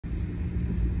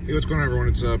Hey, what's going on, everyone?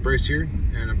 It's Bryce here,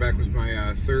 and I'm back with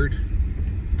my third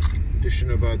edition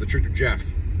of the Church of Jeff.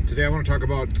 Today I want to talk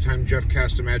about the time Jeff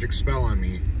cast a magic spell on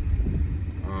me.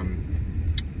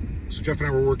 So Jeff and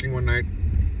I were working one night.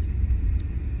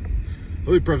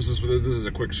 Let me preface this with this is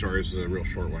a quick story. This is a real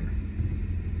short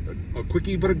one. A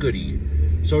quickie, but a goodie.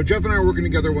 So Jeff and I were working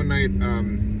together one night,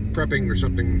 prepping or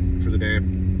something for the day.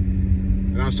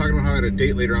 And I was talking about how I had a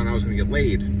date later on. I was going to get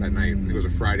laid that night. I think it was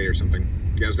a Friday or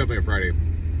something. Yeah, it was definitely a Friday.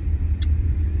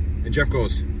 And Jeff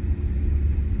goes,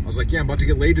 I was like, yeah, I'm about to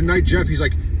get laid tonight, Jeff. He's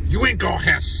like, you ain't gonna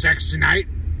have sex tonight.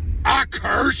 I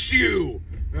curse you.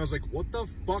 And I was like, what the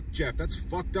fuck, Jeff? That's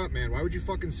fucked up, man. Why would you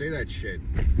fucking say that shit?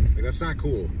 Like, that's not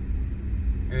cool.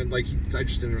 And like, I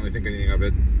just didn't really think anything of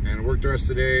it. And I worked the rest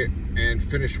of the day and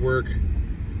finished work.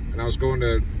 And I was going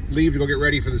to leave to go get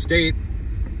ready for this date.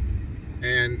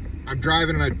 And I'm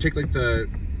driving, and I take like it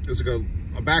was like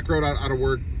a back road out of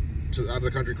work out of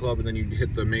the country club, and then you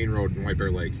hit the main road in White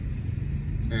Bear Lake.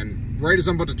 And right as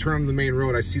I'm about to turn on the main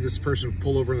road, I see this person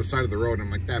pull over on the side of the road, and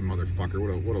I'm like, that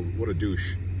motherfucker, what a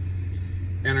douche.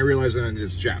 And I realize that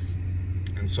it's Jeff.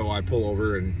 And so I pull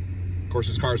over, and of course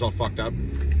his car's all fucked up.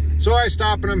 So I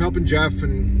stop, and I'm helping Jeff,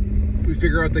 and we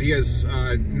figure out that he has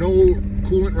no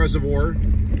coolant reservoir.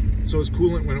 So his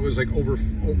coolant, when it was like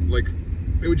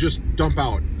it would just dump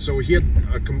out. So he had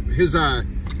his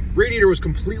radiator was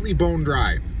completely bone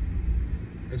dry.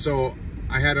 And so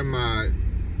I had him,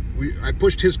 I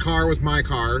pushed his car with my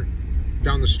car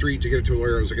down the street to get it to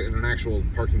where it was like in an actual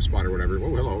parking spot or whatever.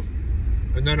 Oh, hello.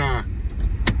 And then,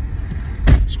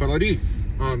 Squad ID.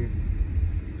 And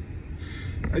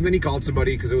then he called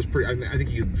somebody because it was pretty, I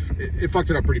think it fucked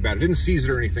it up pretty bad. It didn't seize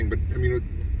it or anything, but I mean,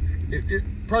 it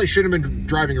probably shouldn't have been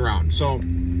driving around. So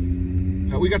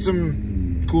we got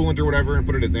some coolant or whatever and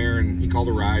put it in there, and he called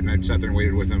a ride, and I sat there and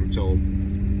waited with him until,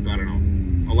 I don't know,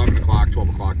 11 o'clock, 12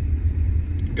 o'clock.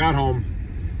 Got home,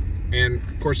 and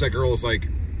of course that girl was like,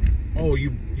 oh, you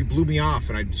blew me off,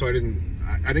 and I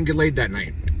didn't get laid that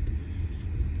night.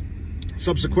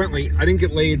 Subsequently, I didn't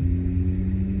get laid.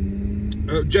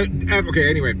 Okay,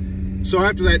 anyway, so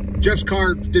after that, Jeff's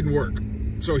car didn't work,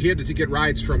 so he had to get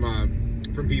rides from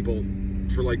people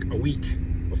for like a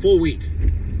full week,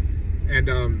 and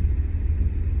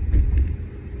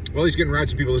well, he's getting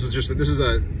rides from people. This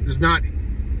is not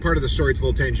part of the story. It's a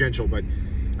little tangential, but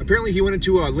apparently he went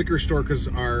into a liquor store because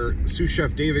our sous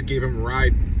chef David gave him a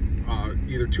ride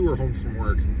either to or home from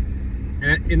work.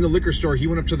 And in the liquor store, he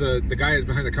went up to the guy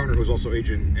behind the counter who was also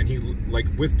agent, and he, like,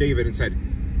 with David, and said,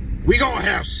 we gonna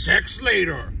have sex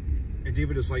later. And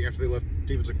David is like, after they left,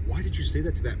 David's like, why did you say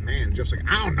that to that man? And Jeff's like,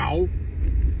 I don't know.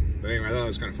 But anyway, I thought that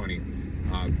was kind of funny.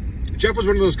 Jeff was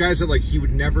one of those guys that, like, he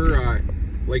would never,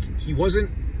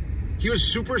 he was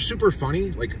super, super funny.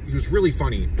 Like, he was really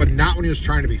funny, but not when he was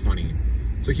trying to be funny.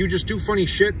 So he would just do funny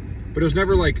shit, but it was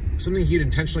never, like, something he'd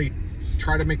intentionally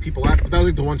try to make people laugh. But that was,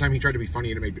 like, the one time he tried to be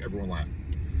funny and it made everyone laugh.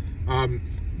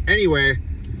 Anyway,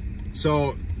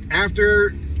 so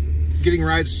after getting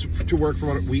rides to work for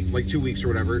about a week, like 2 weeks or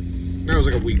whatever, that was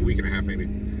like a week and a half maybe.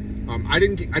 I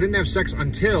didn't have sex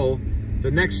until the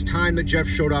next time that Jeff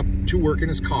showed up to work in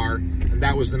his car, and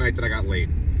that was the night that I got laid.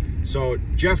 So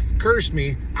Jeff cursed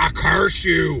me. I curse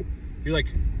you. He like,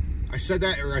 I said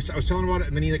that, or I was telling him about it,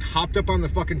 and then he like hopped up on the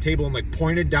fucking table and like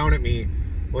pointed down at me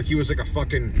like he was like a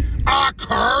fucking, I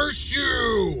curse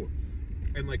you,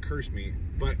 and like cursed me.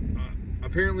 But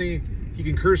apparently he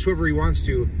can curse whoever he wants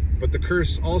to, but the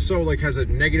curse also like has a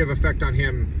negative effect on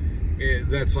him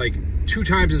that's like 2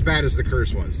 times as bad as the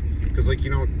curse was. Because like, you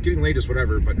know, getting laid is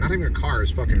whatever, but not having a car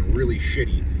is fucking really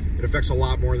shitty. It affects a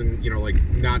lot more than, you know, like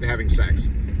not having sex.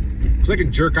 Because I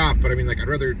can jerk off, but I mean, like, I'd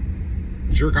rather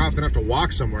jerk off than have to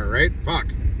walk somewhere, right? Fuck.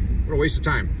 What a waste of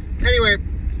time. Anyway,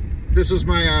 this was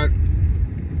my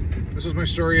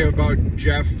story about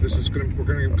Jeff. We're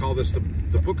gonna call this the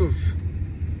book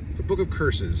of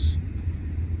curses.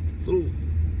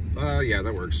 Yeah,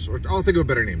 that works. I'll think of a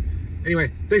better name.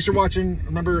 Anyway, thanks for watching.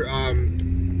 Remember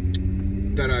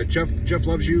that Jeff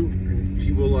loves you, and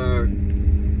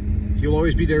he'll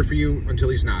always be there for you until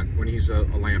he's not, when he's a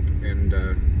lamp. And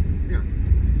yeah,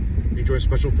 he joined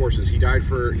Special Forces. He died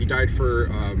for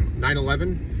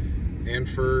 9/11, and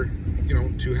for, you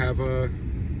know, to have a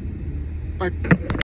bye.